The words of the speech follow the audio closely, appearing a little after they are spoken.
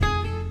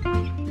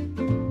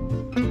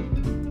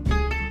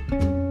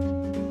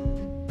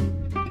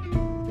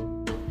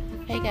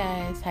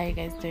How you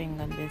guys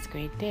doing on this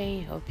great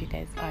day? Hope you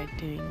guys are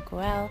doing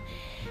well.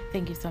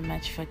 Thank you so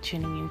much for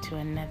tuning into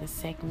another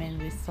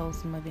segment with Soul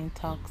Smoothing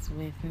Talks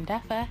with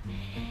Ndafa.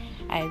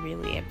 I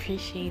really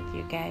appreciate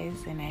you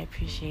guys, and I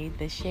appreciate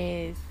the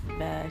shares,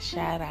 the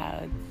shout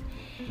outs,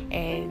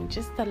 and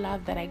just the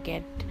love that I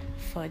get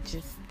for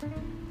just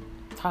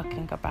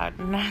talking about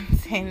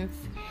nonsense.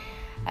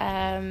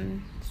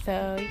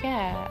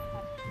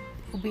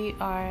 We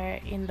are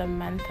in the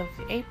month of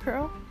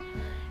April,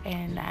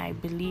 and I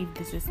believe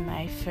this is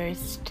my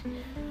first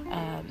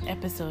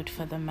episode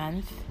for the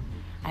month.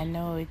 I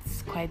know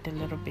it's quite a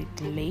little bit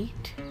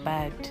late,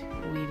 but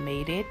we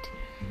made it.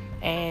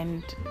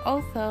 And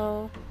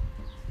also,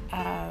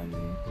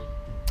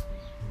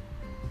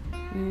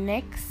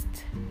 next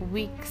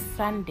week,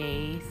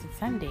 Sunday,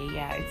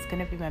 it's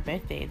gonna be my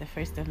birthday, the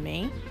 1st of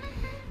May.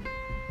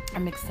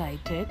 I'm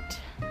excited,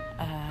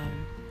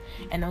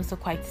 and also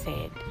quite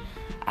sad.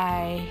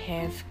 I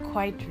have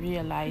quite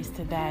realized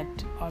that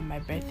on my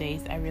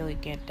birthdays I really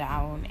get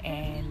down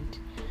and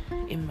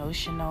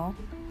emotional.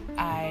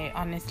 I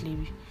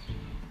honestly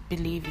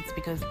believe it's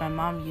because my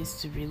mom used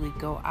to really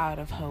go out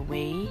of her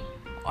way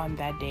on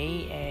that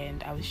day,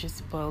 and I was just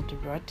spoiled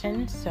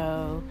rotten.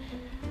 So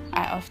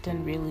I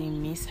often really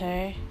miss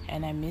her,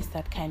 and I miss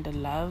that kind of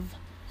love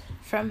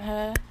from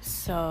her.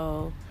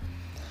 So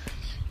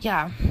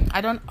yeah, I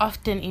don't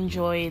often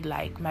enjoy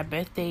like my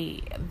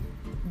birthday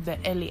the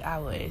early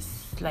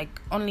hours.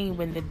 Like only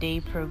when the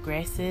day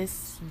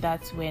progresses,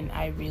 that's when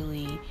I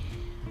really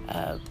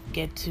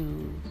get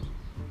to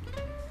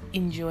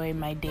enjoy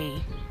my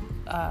day.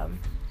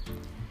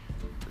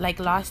 Like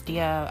last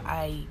year,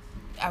 I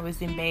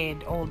was in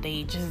bed all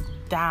day, just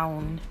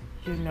down,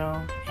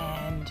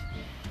 and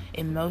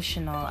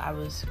emotional. I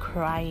was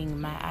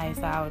crying my eyes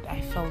out. I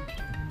felt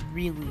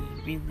really,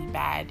 really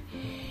bad.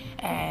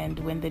 And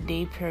when the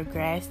day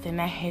progressed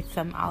and I had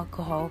some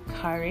alcohol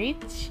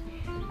courage,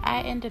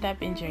 I ended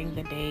up enjoying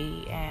the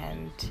day,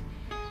 and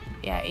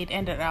it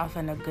ended off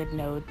on a good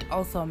note.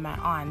 Also, my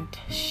aunt,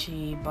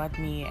 she bought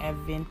me a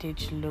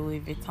vintage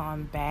Louis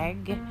Vuitton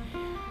bag.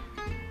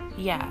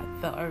 Yeah,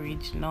 the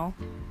original.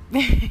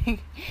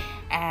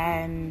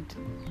 And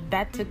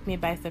that took me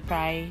by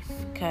surprise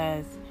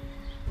because,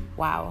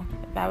 wow,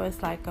 that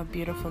was like a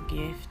beautiful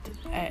gift.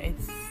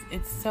 It's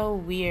so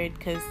weird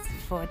because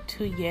for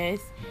 2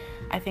 years,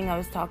 I think I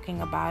was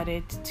talking about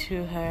it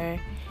to her,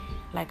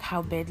 like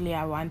how badly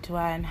I want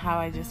one and how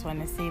I just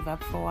want to save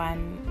up for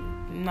one,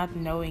 not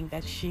knowing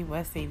that she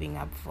was saving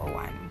up for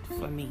one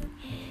for me.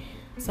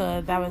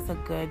 So that was a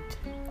good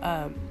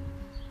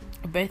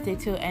birthday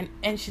too,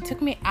 and she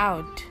took me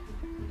out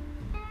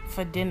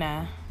for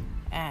dinner,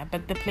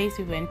 but the place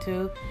we went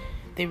to,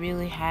 they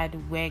really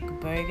had wag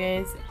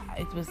burgers.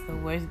 It was the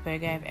worst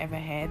burger I've ever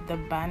had. The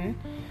bun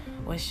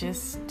was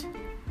just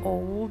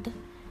old,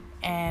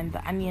 and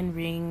the onion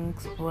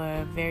rings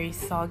were very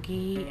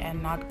soggy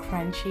and not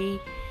crunchy.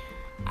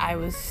 I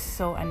was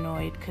so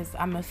annoyed because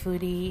I'm a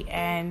foodie,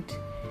 and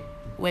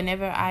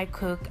whenever I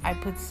cook, I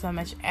put so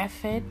much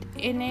effort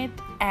in it.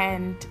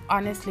 And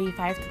honestly, if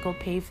I have to go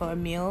pay for a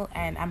meal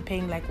and I'm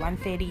paying like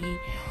 $130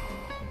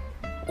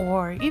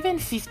 or even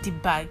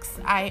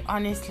 $50, I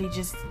honestly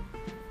just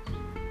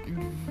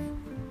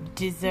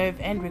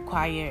deserve and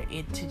require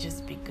it to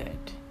just be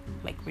good,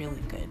 like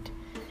really good.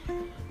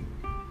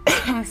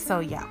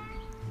 So yeah.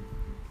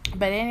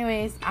 But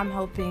anyways, I'm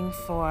hoping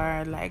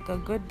for like a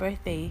good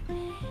birthday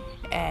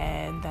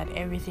and that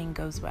everything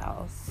goes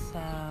well.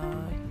 So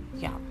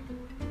yeah.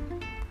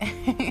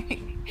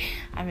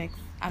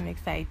 I'm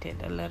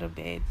excited a little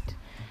bit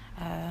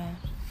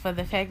for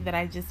the fact that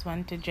I just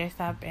want to dress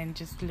up and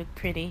just look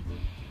pretty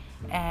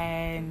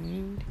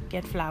and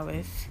get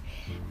flowers.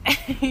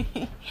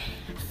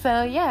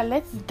 So yeah,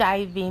 let's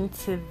dive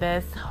into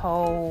this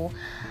whole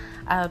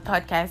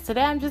podcast.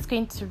 Today I'm just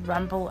going to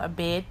ramble a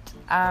bit.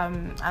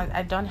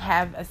 I don't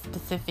have a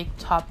specific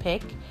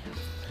topic,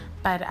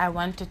 but I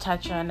want to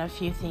touch on a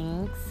few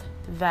things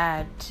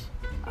that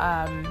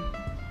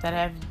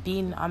have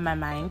been on my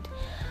mind.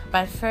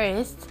 But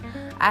first,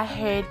 I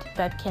heard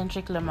that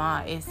Kendrick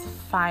Lamar is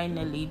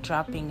finally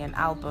dropping an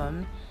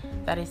album.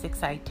 That is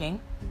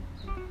exciting.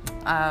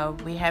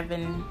 We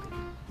haven't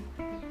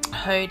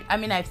heard,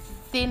 I've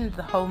seen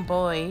the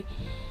Homeboy.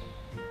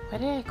 What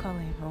did I call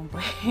him,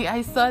 Homeboy?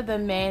 I saw the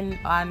man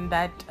on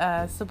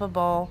that Super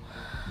Bowl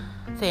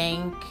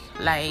thing,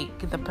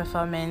 like the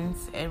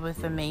performance. It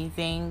was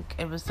amazing.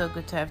 It was so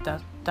good to have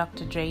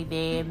Dr. Dre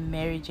there,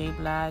 Mary J.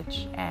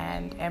 Blige,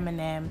 and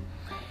Eminem,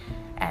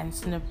 and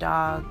Snoop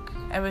Dogg.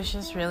 It was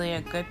just really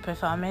a good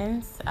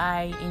performance.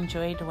 I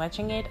enjoyed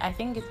watching it. I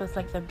think it was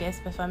like the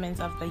best performance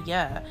of the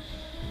year.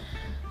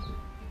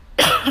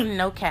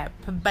 No cap.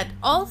 But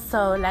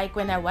also, like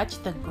when I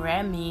watched the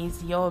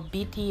Grammys,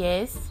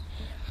 BTS,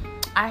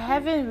 I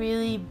haven't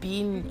really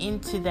been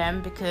into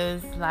them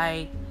because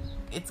like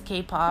it's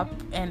K-pop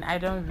and I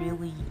don't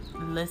really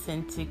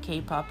listen to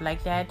K-pop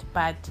like that,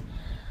 but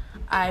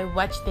I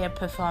watched their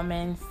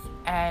performance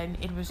and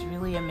it was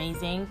really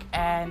amazing,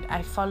 and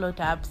I followed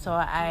up, so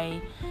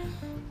I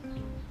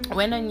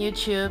went on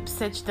YouTube,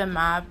 searched them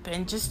up,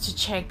 and just to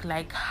check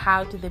like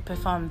how do they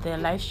perform their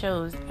live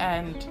shows.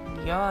 And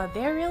yeah,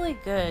 they're really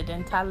good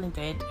and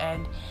talented,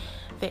 and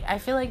I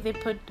feel like they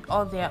put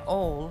all their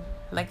all,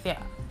 like their,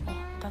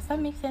 does that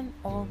make sense?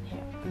 All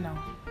here? No,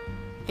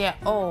 they're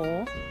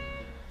all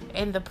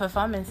in the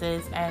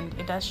performances, and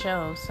it does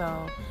show.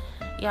 So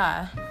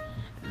yeah,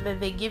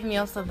 they give me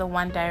also the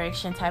One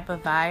Direction type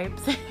of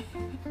vibes.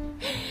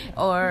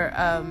 Or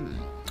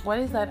what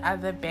is that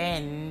other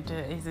band?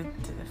 Is it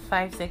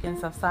 5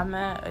 Seconds of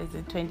Summer, or is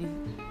it 20?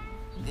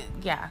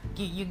 Yeah,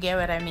 you get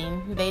what I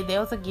mean. They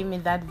also give me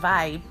that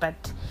vibe,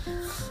 but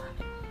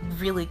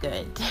really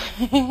good.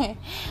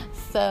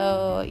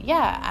 So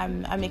yeah,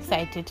 I'm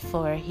excited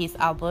for his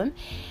album.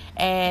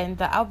 And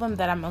the album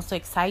that I'm also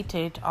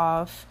excited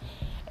of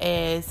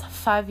is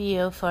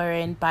Fabio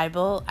Foreign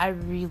Bible. I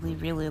really,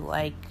 really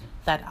like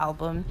that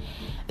album.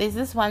 There's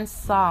this one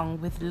song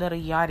with Lil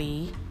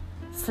Yachty,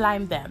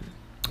 Slime Them,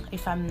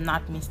 if I'm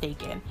not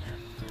mistaken.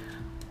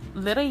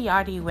 Lil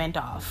Yachty went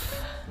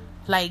off.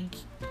 Like,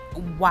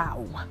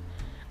 wow.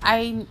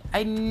 I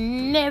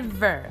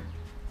never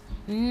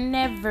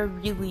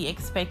really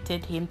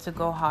expected him to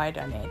go hard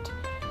on it.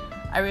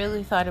 I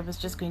really thought it was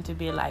just going to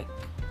be like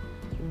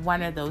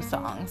one of those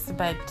songs,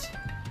 but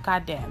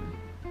goddamn,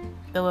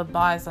 there were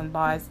bars on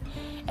bars.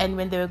 And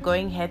when they were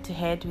going head to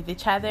head with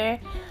each other,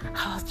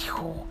 I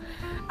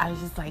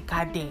was just like,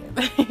 goddamn.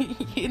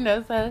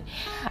 So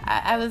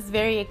I was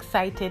very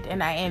excited,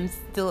 and I am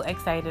still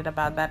excited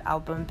about that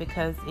album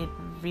because it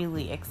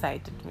really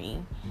excited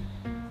me.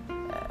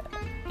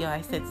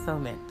 I said so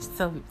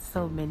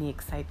many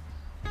excited.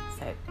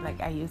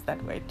 Like, I use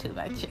that word too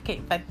much.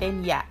 Okay, but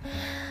then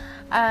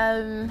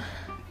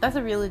that's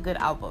a really good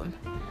album.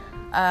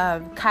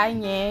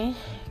 Kanye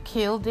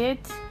killed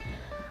it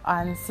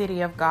on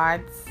City of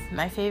Gods.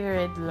 My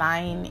favorite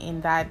line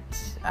in that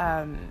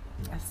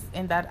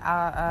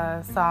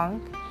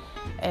song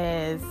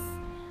is,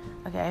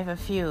 okay, I have a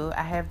few.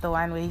 I have the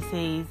one where he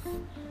says,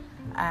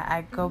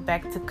 I go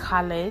back to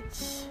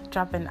college,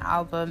 drop an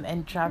album,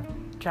 and drop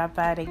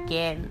out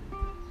again.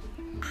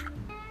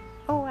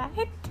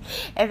 What?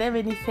 And then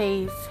when he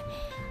says,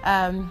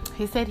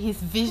 he said his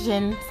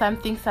vision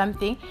something,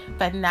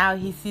 but now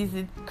he sees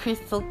it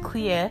crystal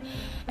clear.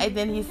 And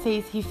then he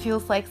says he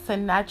feels like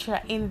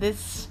Sinatra in the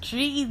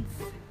streets.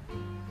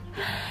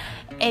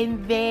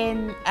 And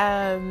then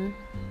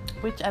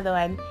which other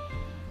one?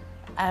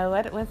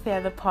 What's the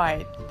other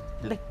part?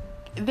 Like,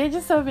 there's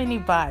just so many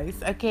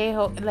bars. Okay,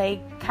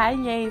 like,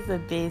 Kanye is the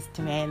best,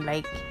 man.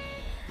 Like,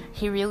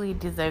 he really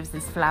deserves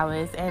his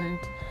flowers. And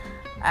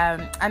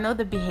I know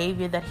the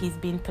behavior that he's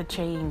been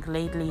portraying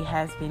lately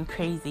has been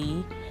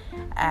crazy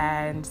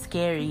and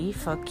scary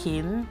for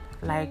Kim.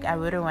 Like, I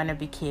wouldn't want to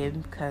be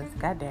Kim because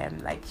goddamn,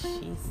 like,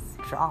 she's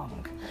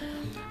strong.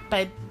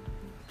 But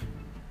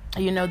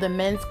the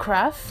man's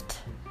craft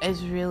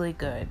is really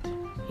good.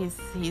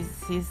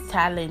 His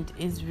talent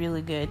is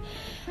really good,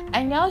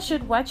 and y'all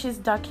should watch his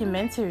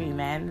documentary,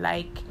 man.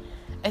 Like,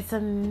 it's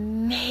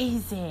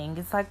amazing.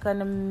 It's like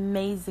an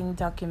amazing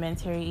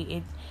documentary.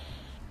 It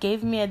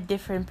gave me a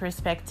different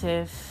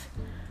perspective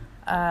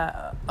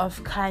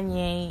of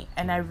Kanye,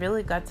 and I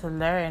really got to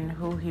learn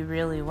who he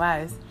really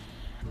was,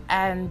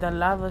 and the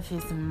love of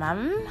his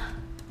mom,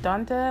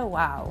 Donda.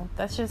 Wow,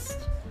 that's just,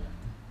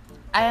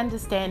 I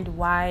understand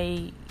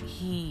why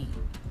he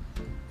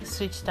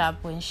switched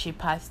up when she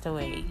passed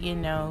away.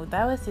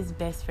 That was his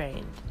best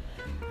friend,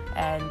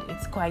 and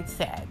it's quite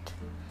sad.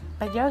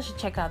 But y'all should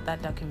check out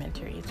that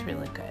documentary. It's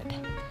really good.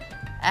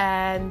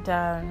 And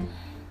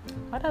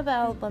what other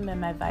album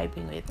am I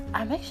vibing with?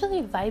 I'm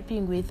actually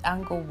vibing with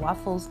Uncle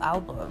Waffle's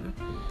album.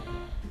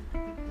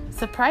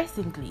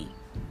 Surprisingly,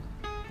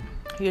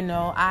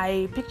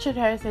 I pictured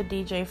her as a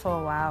DJ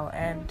for a while,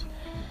 and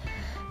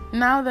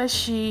now that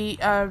she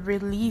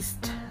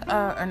released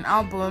an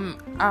album,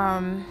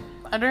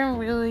 I don't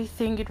really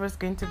think it was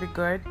going to be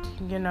good,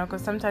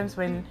 because sometimes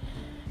when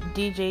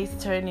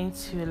DJs turn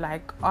into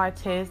like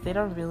artists, they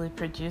don't really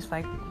produce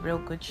like real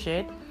good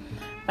shit.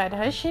 But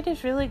her shit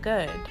is really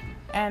good,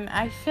 and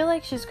I feel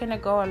like she's gonna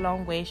go a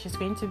long way. She's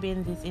going to be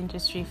in this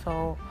industry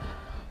for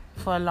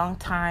a long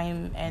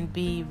time and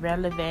be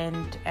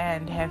relevant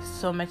and have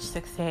so much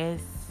success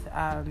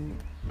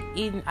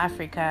in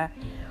Africa.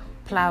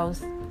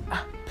 Plus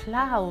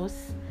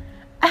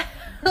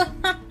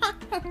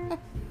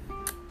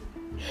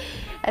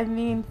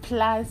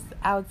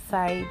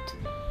outside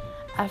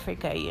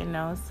Africa,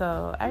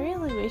 so I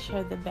really wish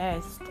her the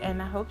best,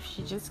 and I hope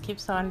she just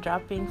keeps on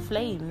dropping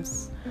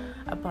flames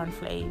upon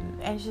flame.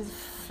 And she's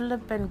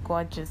flippin'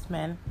 gorgeous,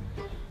 man.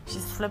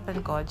 She's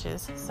flippin'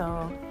 gorgeous.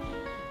 So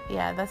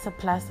yeah, that's a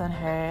plus on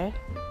her.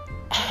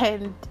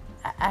 And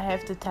I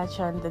have to touch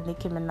on the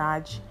Nicki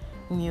Minaj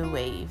new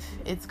wave.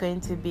 It's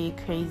going to be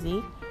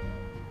crazy.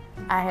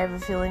 I have a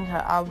feeling her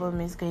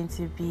album is going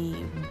to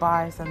be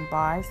bars and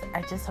bars.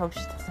 I just hope she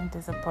doesn't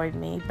disappoint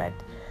me, but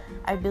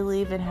I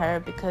believe in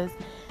her because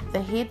the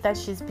hit that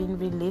she's been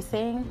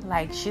releasing,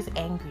 she's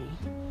angry.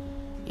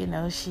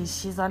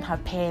 She's on her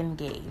pen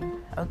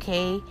game,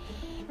 okay?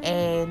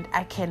 and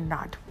I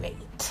cannot wait.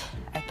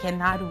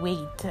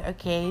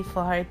 Okay,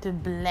 for her to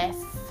bless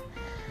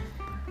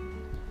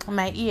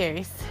my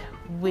ears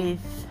with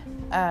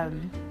her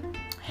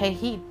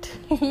hit.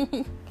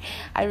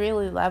 I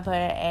really love her,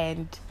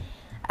 and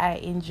I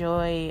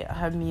enjoy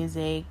her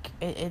music.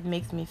 It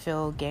makes me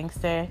feel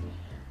gangster.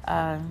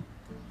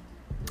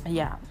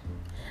 Yeah.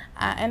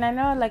 And I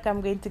know, like,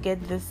 I'm going to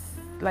get this,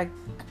 like,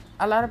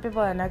 a lot of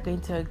people are not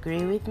going to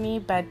agree with me,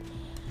 but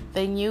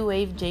the new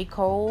wave J.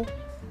 Cole,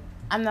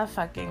 I'm not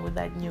fucking with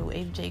that new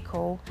wave J.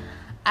 Cole.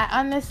 I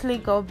honestly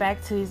go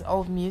back to his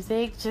old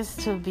music just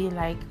to be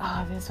like,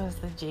 oh, this was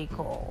the J.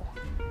 Cole.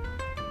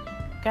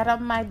 Got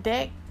up my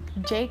dick,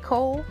 J.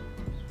 Cole.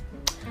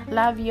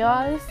 Love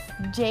Yours,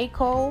 J.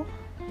 Cole.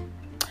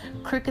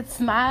 Crooked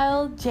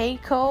Smile, J.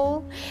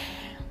 Cole.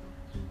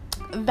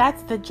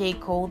 That's the J.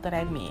 Cole that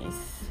I miss.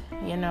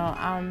 You know,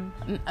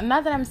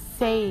 not that I'm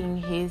saying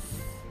his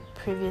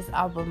previous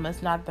album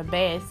was not the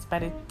best,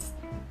 but it's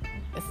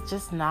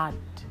just not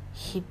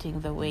hitting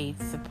the way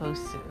it's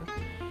supposed to.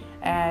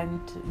 And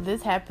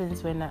this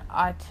happens when an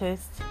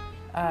artist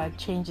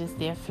changes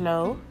their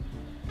flow,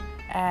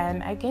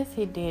 and I guess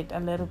he did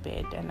a little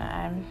bit, and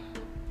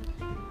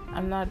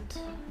I'm not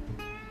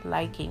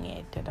liking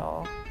it at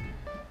all.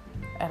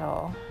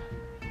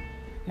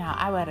 Now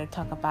I want to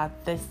talk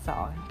about this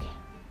song.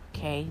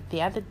 Okay,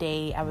 the other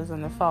day I was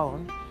on the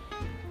phone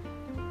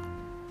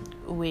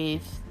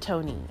with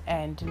Tony,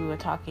 and we were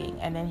talking,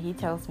 and then he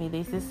tells me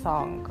there's this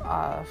song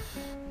of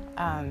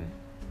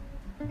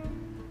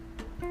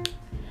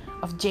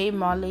J.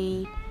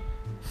 Molly,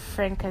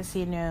 Frank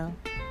Casino,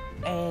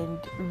 and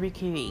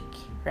Ricky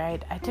Rick,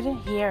 right? I didn't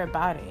hear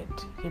about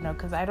it, you know,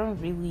 because I don't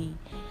really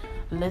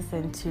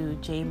listen to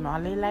J.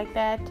 Molly like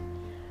that.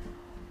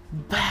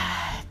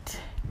 But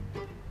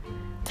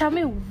tell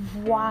me,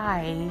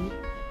 why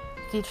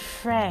did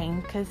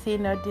Frank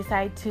Casino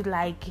decide to,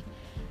 like,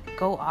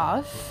 go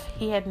off?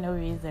 He had no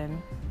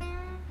reason.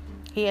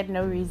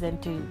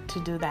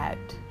 To do that.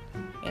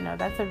 You know,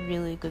 that's a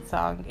really good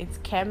song. It's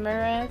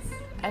Cameras,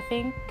 I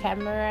think.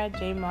 Camera,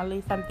 J.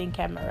 Molly, something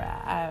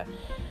Camera.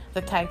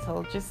 The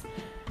title. Just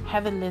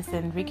have a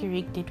listen. Ricky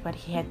Rick did what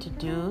he had to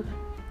do.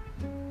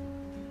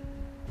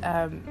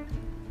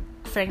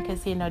 Frank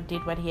Casino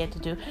did what he had to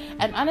do.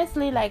 And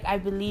honestly, like, I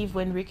believe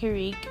when Ricky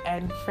Rick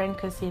and Frank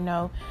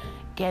Casino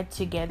get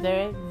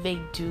together, they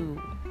do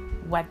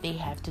what they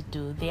have to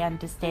do. They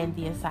understand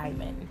the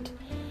assignment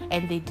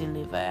and they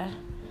deliver.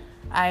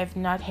 I've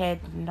not heard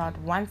not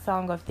one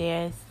song of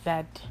theirs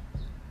that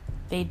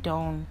they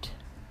don't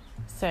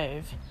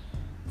serve.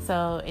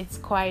 So it's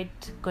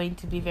quite going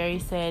to be very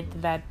sad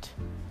that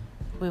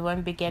we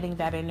won't be getting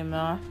that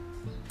anymore.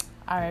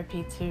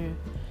 RIP to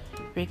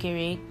Ricky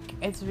Rick.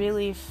 It's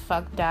really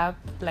fucked up.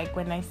 Like,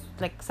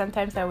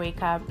 sometimes I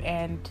wake up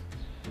and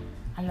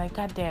I'm like,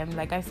 God damn,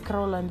 like, I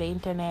scroll on the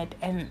internet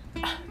and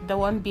there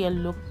won't be a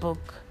lookbook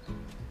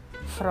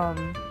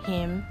from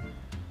him.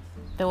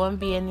 There won't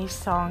be any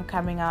song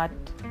coming out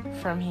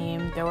from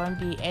him. There won't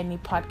be any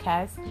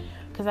podcast,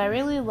 because I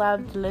really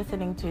loved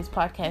listening to his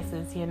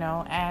podcasts, you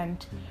know.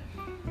 And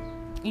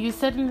you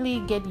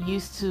suddenly get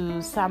used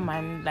to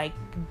someone, like,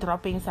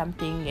 dropping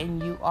something,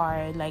 and you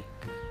are like,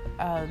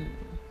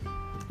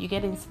 you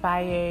get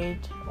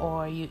inspired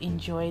or you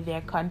enjoy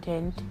their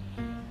content.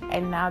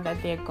 And now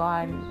that they're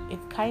gone, it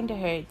kind of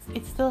hurts.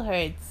 It still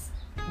hurts,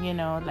 you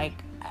know.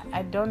 Like,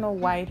 I don't know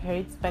why it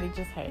hurts, but it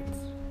just hurts.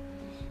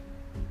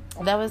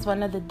 That was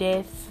one of the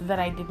deaths that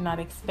I did not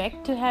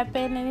expect to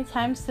happen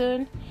anytime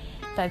soon.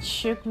 That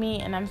shook me,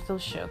 and I'm still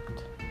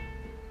shooked.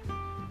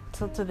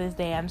 Till to this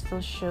day, I'm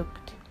still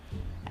shooked.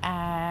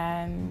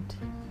 And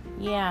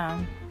yeah,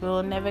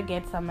 we'll never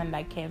get someone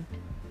like him.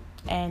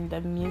 And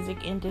the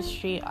music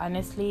industry,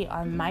 honestly,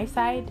 on my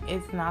side,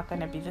 is not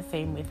going to be the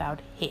same without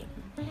him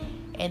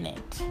in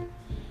it.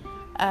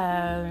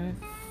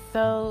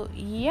 So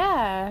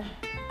yeah,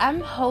 I'm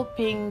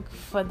hoping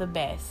for the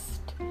best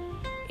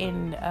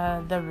in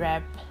the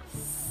rap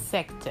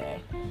sector.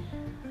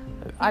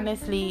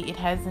 Honestly, it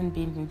hasn't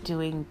been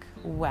doing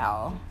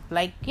well.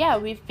 Like, yeah,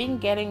 we've been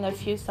getting a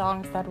few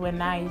songs that were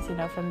nice, you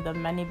know, from the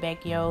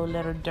Moneybagg Yo.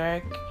 Little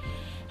Durk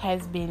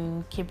has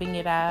been keeping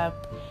it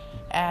up,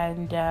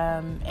 and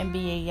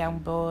NBA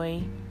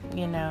Youngboy,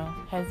 you know,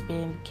 has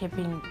been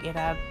keeping it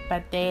up.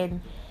 But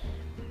then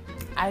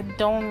I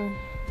don't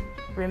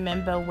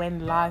remember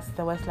when last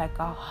there was like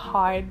a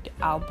hard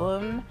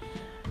album,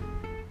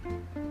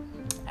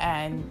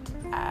 and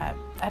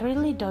I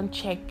really don't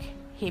check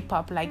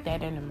hip-hop like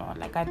that anymore.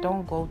 Like, I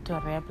don't go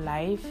to Rap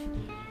Live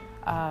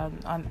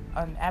on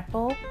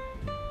Apple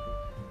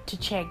to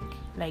check,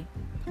 like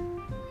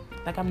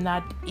I'm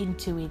not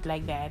into it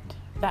like that.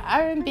 The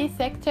R&B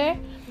sector,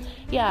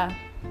 yeah,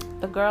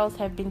 the girls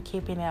have been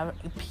keeping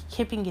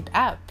it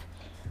up.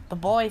 The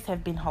boys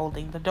have been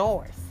holding the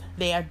doors.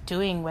 They are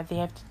doing what they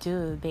have to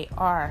do. They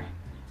are.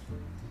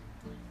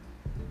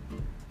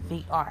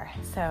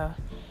 So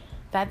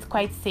that's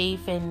quite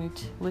safe, and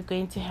we're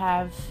going to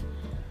have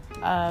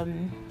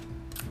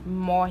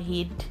more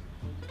hit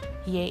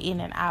year in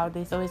and out,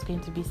 there's always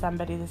going to be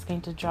somebody that's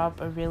going to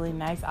drop a really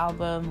nice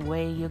album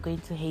where you're going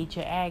to hate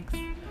your ex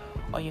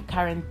or your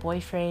current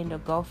boyfriend or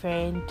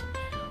girlfriend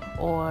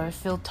or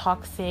feel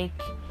toxic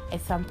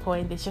at some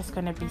point. There's just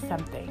going to be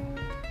something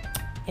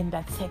in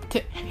that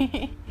sector.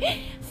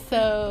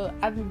 So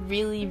I'm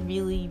really,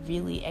 really,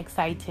 really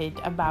excited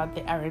about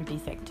the R&B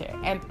sector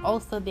and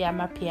also the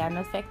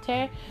Amapiano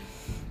sector.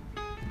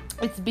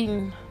 It's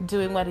been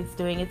doing what it's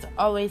doing. It's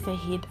always a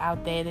hit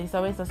out there. There's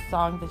always a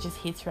song that just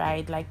hits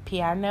right, like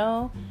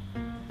Piano.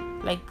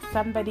 Like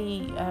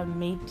somebody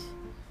made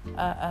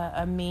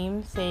a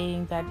meme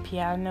saying that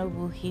piano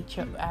will hit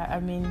your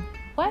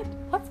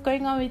what's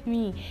going on with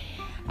me?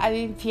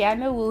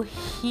 Piano will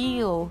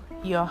heal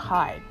your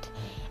heart.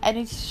 And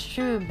it's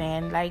true,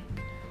 man. Like,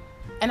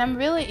 and I'm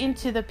really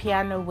into the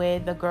piano where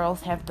the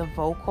girls have the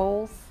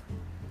vocals.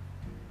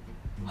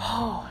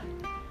 Oh,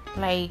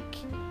 like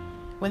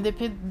when they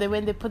put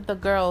the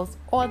girls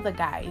or the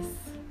guys,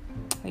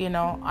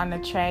 on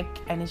a track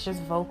and it's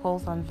just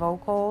vocals on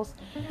vocals.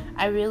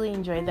 I really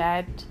enjoy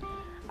that.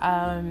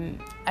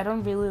 I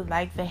don't really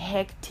like the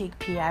hectic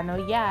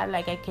piano. Yeah,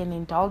 like I can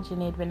indulge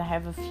in it when I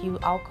have a few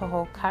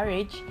alcohol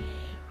courage,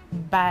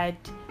 but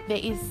there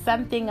is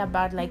something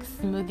about like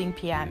smoothing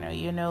piano,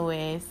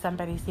 where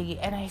somebody's singing,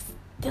 and I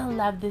still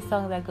love this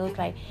song that goes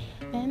like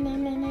na na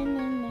na na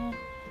na na,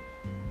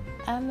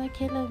 I'm a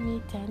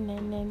kilometer na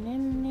na na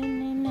na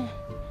na na,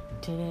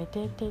 da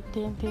da da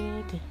da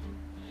da da,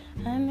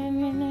 na na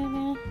na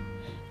na,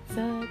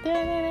 so da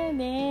da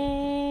da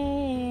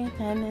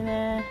da na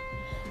na.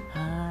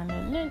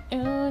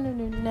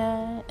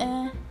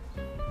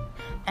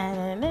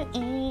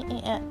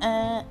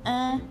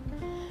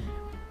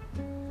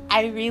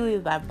 I really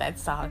love that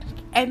song,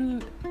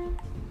 and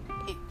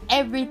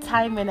every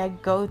time when I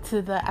go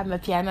to the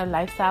Amapiano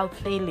Lifestyle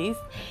playlist,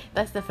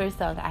 that's the first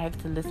song I have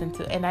to listen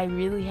to, and I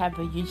really have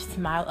a huge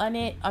smile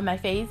on my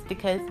face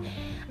because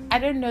I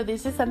don't know,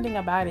 there's just something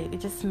about it.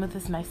 It just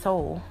smooths my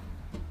soul.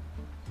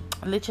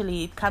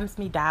 Literally, it calms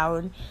me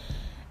down.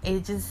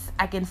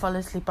 I can fall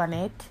asleep on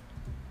it.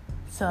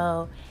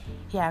 So,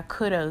 yeah,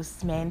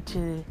 kudos, man,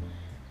 to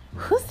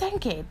who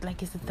sang it?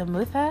 Like, is it the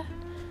Mutha?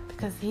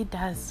 Because he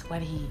does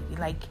what he,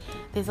 like,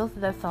 there's also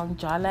that song,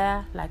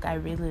 Jala, like, I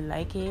really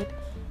like it.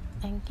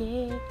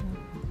 Okay,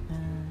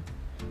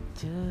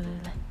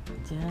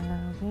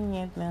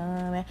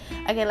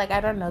 like, I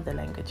don't know the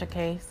language,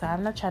 okay? So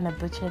I'm not trying to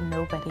butcher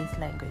nobody's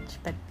language,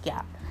 but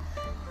yeah.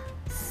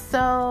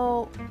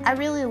 So, I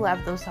really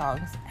love those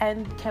songs.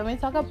 And can we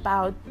talk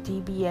about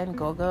DBN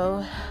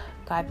Gogo?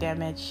 God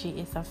damn it, she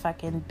is a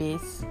fucking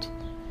beast.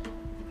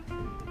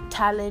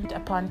 Talent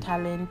upon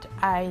talent.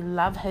 I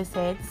love her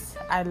sets.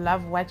 I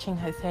love watching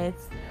her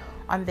sets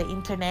on the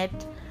internet.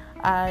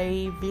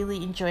 I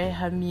really enjoy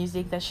her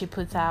music that she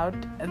puts out.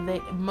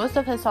 Most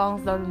of her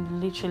songs don't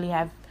literally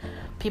have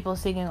people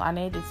singing on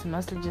it. It's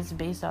mostly just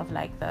based off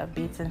like the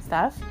beats and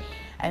stuff.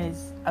 And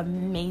it's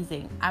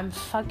amazing. I'm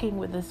fucking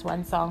with this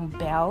one song,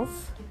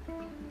 Bells.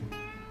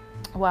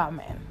 Wow,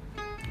 man.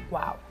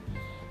 Wow.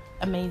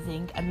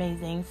 Amazing.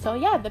 So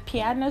yeah, the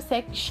piano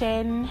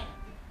section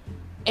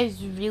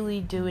is really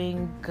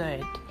doing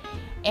good.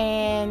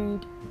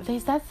 And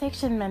there's that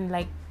section, man,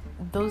 like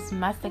those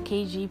Master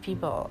KG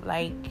people,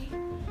 like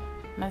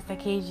Master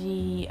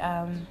KG,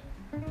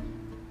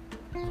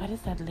 what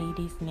is that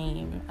lady's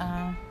name?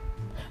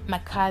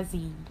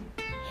 Makazi,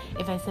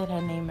 if I said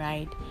her name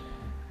right.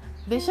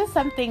 There's just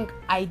something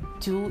I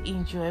do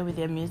enjoy with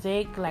their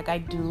music, like I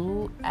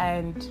do,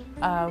 and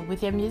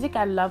with their music,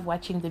 I love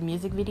watching the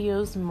music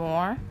videos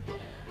more.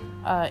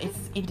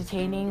 It's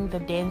entertaining, the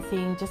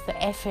dancing, just the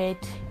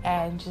effort,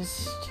 and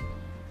just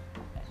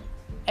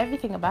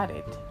everything about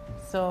it.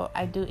 So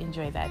I do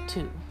enjoy that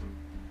too.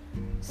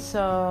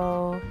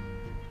 So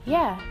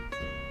yeah,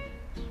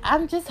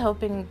 I'm just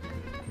hoping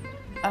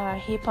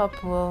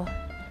hip-hop will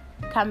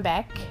come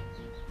back,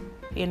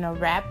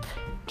 rap,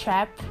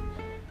 trap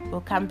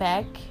will come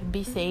back,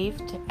 be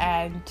saved,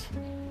 and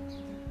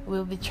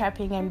we'll be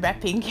trapping and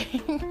rapping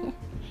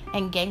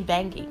and gang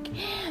banging.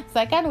 So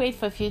I can't wait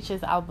for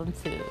Future's album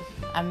too.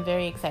 I'm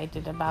very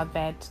excited about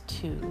that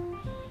too.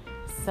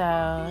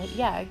 So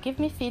yeah, give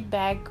me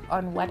feedback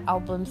on what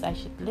albums I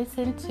should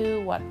listen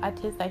to, what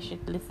artists I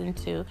should listen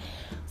to.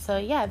 So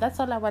yeah, that's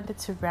all I wanted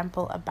to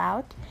ramble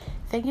about.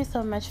 Thank you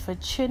so much for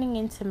tuning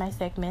into my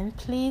segment.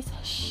 Please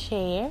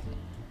share,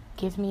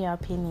 give me your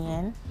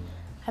opinion.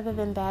 Other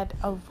than that,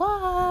 au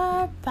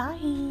revoir,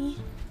 bye.